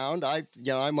haven't found.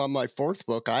 I'm on my 4th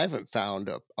book. I haven't found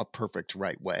a perfect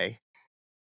right way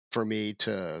for me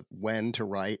to when to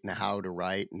write and how to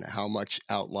write and how much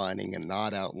outlining and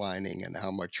not outlining and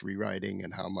how much rewriting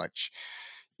and how much,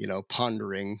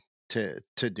 pondering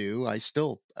to do.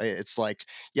 It's like,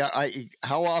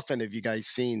 how often have you guys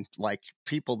seen like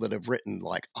people that have written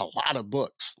like a lot of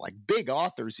books, like big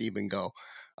authors even go,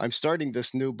 I'm starting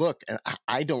this new book and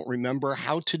I don't remember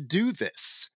how to do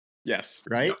this. Yes.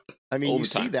 Right. Yep. I mean, you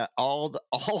see that all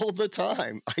the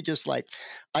time.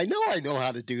 I know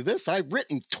how to do this. I've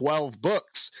written 12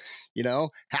 books,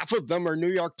 half of them are New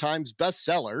York Times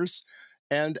bestsellers,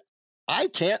 and I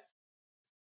can't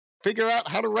figure out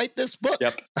how to write this book.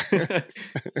 Yep.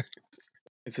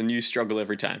 It's a new struggle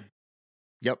every time.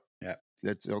 Yep. Yeah.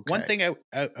 That's okay. One thing I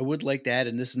would like to add,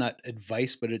 and this is not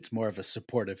advice, but it's more of a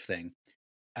supportive thing.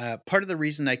 Part of the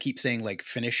reason I keep saying like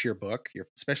finish your book,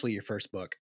 especially your first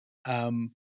book,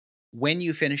 when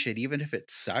you finish it, even if it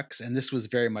sucks, and this was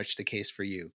very much the case for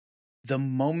you, the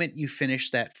moment you finish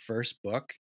that first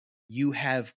book, you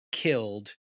have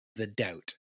killed the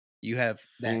doubt. You have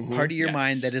that part of your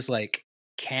mind that is like,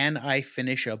 can I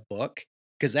finish a book?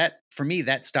 Because that, for me,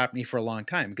 that stopped me for a long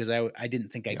time because I didn't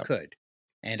think I could.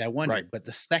 And I wondered, Right. but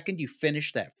the second you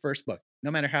finish that first book, no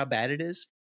matter how bad it is,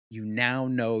 you now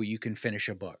know you can finish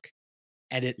a book.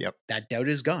 And that doubt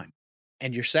is gone.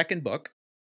 And your second book,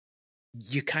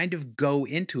 you kind of go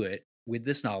into it with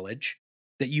this knowledge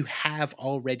that you have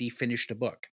already finished a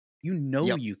book. You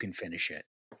know you can finish it.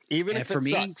 Even And if for it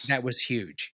me, sucks. that was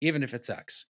huge. Even if it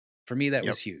sucks. For me, that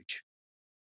was huge.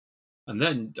 And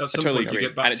then at some totally point you agree.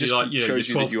 get back And it to just like, your shows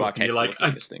you that 12th you are book and you're capable like, of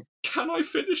doing this thing. can I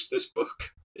finish this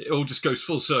book? It all just goes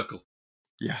full circle.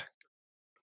 Yeah.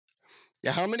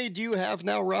 Yeah. How many do you have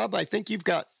now, Rob? I think you've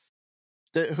got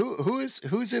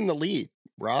who's in the lead?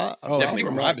 Rob? Oh, I think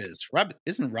or Rob Mike? is.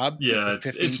 Isn't Rob? Yeah,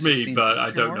 15, it's me, 16 but I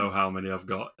books or don't more? know how many I've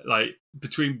got. Like,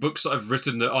 between books that I've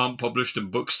written that aren't published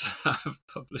and books that I've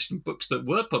published and books that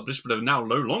were published but are now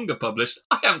no longer published,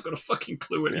 I haven't got a fucking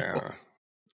clue anymore.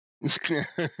 Yeah.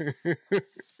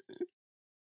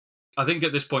 I think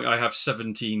at this point I have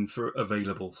 17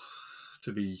 available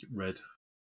to be read.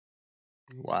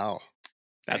 Wow.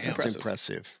 That's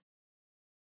impressive.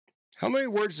 How many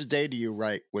words a day do you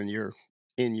write when you're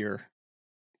in your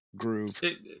groove?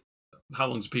 How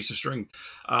long's a piece of string?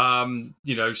 Some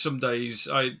days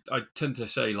I tend to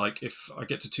say, like, if I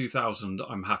get to 2,000,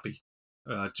 I'm happy.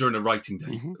 During a writing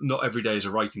day. Not every day is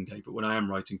a writing day, but when I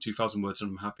am writing 2,000 words,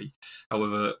 I'm happy.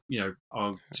 However,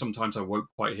 sometimes I won't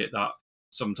quite hit that.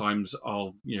 Sometimes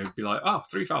I'll, be like,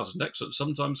 3,000, excellent.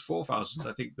 Sometimes 4,000.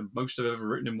 I think the most I've ever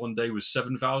written in one day was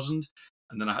 7,000.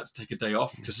 And then I had to take a day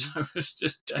off because I was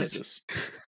just dead.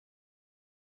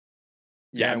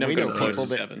 Yeah, we know people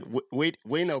that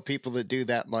we know people that do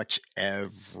that much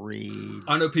every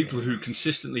I know people who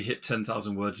consistently hit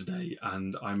 10,000 words a day,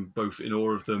 and I'm both in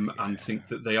awe of them and think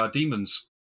that they are demons.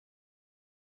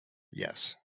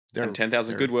 Yes. And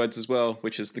 10,000 good words as well,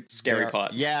 which is the scary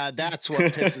part. Yeah, that's what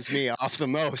pisses me off the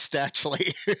most, actually.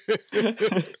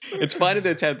 It's fine if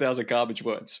they're 10,000 garbage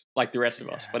words, like the rest of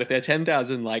us. But if they're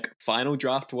 10,000, like, final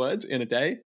draft words in a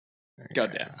day,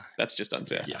 goddamn, that's just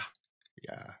unfair. Yeah.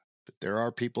 But there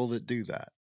are people that do that.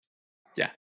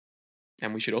 Yeah.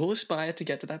 And we should all aspire to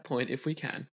get to that point if we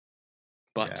can.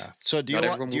 But so do you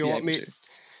want me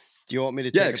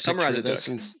to take a summarize picture it, of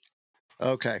this?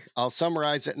 Okay, I'll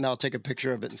summarize it and I'll take a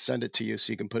picture of it and send it to you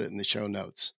so you can put it in the show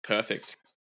notes. Perfect.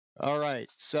 All right.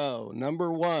 So,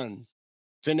 number 1,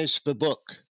 finish the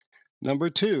book. Number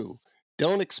 2,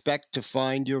 don't expect to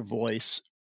find your voice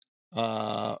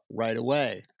right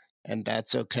away. And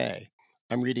that's okay.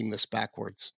 I'm reading this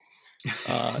backwards.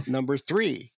 Number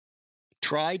 3,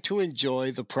 try to enjoy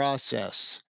the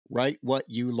process. Write what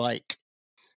you like.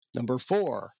 Number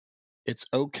 4, it's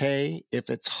okay if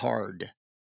it's hard.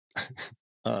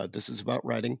 This is about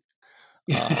writing.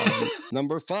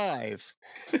 Number 5,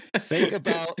 think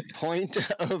about point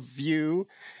of view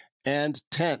and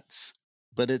tense,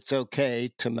 but it's okay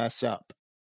to mess up.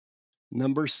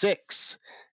 Number 6,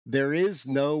 there is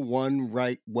no one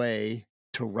right way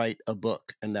to write a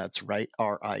book, and that's write,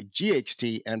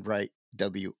 R-I-G-H-T, and write,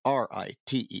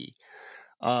 W-R-I-T-E.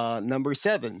 Number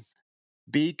 7,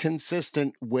 be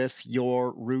consistent with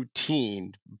your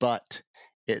routine, but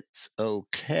it's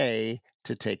okay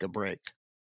to take a break.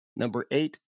 Number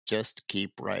 8, just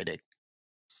keep writing.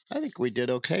 I think we did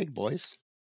okay, boys.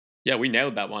 Yeah, we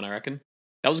nailed that one, I reckon.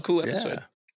 That was a cool episode.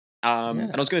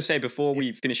 And I was going to say, before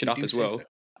we finish it up as well,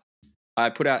 I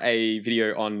put out a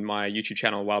video on my YouTube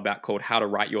channel a while back called How to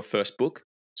Write Your First Book.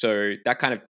 So that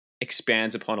kind of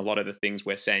expands upon a lot of the things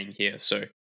we're saying here. So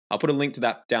I'll put a link to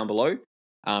that down below.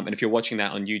 And if you're watching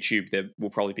that on YouTube, there will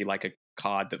probably be like a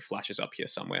card that flashes up here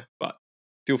somewhere. But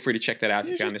feel free to check that out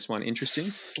if you found this one interesting.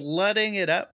 Slutting it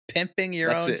up, pimping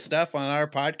your own stuff on our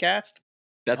podcast.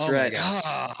 That's right.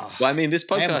 Well, I mean, this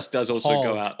podcast does also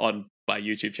go out on my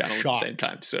YouTube channel at the same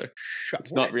time, so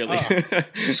it's not really a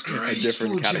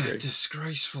different category.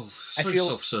 Disgraceful. I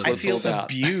feel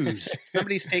abused.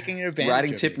 Somebody's taking advantage.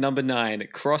 Writing of tip me. number 9: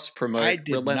 cross-promote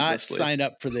relentlessly. I did not sign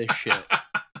up for this shit.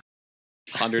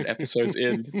 100 episodes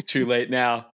in. It's too late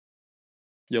now.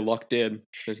 You're locked in.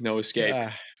 There's no escape.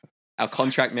 Our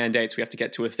contract mandates we have to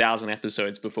get to 1,000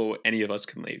 episodes before any of us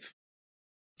can leave.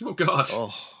 Oh, God.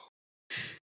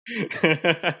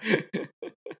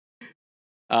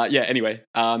 Anyway,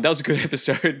 that was a good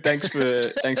episode.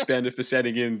 Thanks Bender for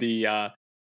sending in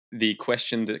the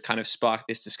question that kind of sparked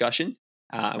this discussion.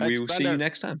 And we will see you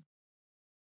next time.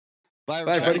 Bye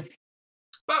everybody.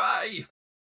 Bye.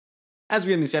 As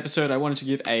we end this episode, I wanted to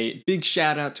give a big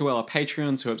shout out to our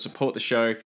Patreons who help support the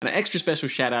show. And an extra special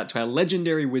shout out to our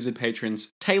legendary wizard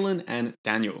patrons, Talon and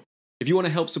Daniel. If you want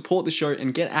to help support the show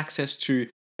and get access to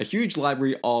a huge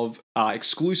library of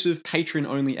exclusive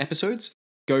patron-only episodes,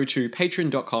 go to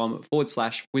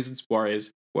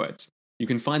patreon.com/wizardswarriorswords. You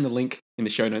can find the link in the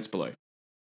show notes below.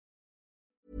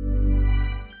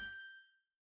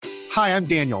 Hi, I'm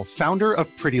Daniel, founder of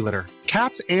Pretty Litter.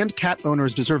 Cats and cat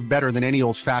owners deserve better than any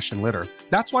old-fashioned litter.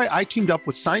 That's why I teamed up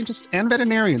with scientists and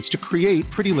veterinarians to create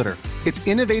Pretty Litter. Its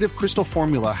innovative crystal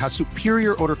formula has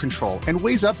superior odor control and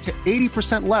weighs up to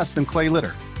 80% less than clay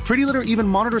litter. Pretty Litter even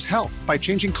monitors health by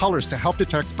changing colors to help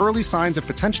detect early signs of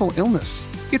potential illness.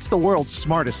 It's the world's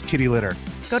smartest kitty litter.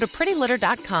 Go to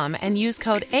prettylitter.com and use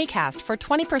code ACAST for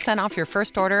 20% off your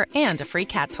first order and a free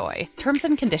cat toy. Terms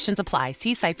and conditions apply.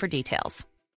 See site for details.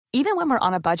 Even when we're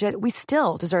on a budget, we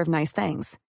still deserve nice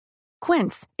things.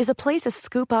 Quince is a place to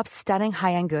scoop up stunning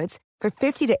high-end goods for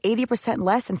 50 to 80%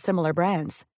 less than similar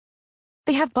brands.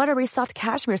 They have buttery soft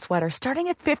cashmere sweaters starting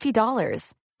at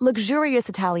 $50, luxurious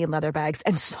Italian leather bags,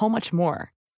 and so much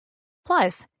more.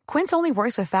 Plus, Quince only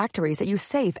works with factories that use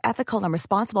safe, ethical, and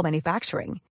responsible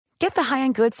manufacturing. Get the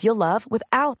high-end goods you'll love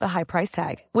without the high price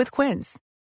tag with Quince.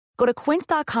 Go to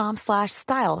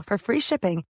quince.com/style for free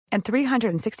shipping and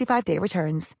 365-day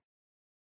returns.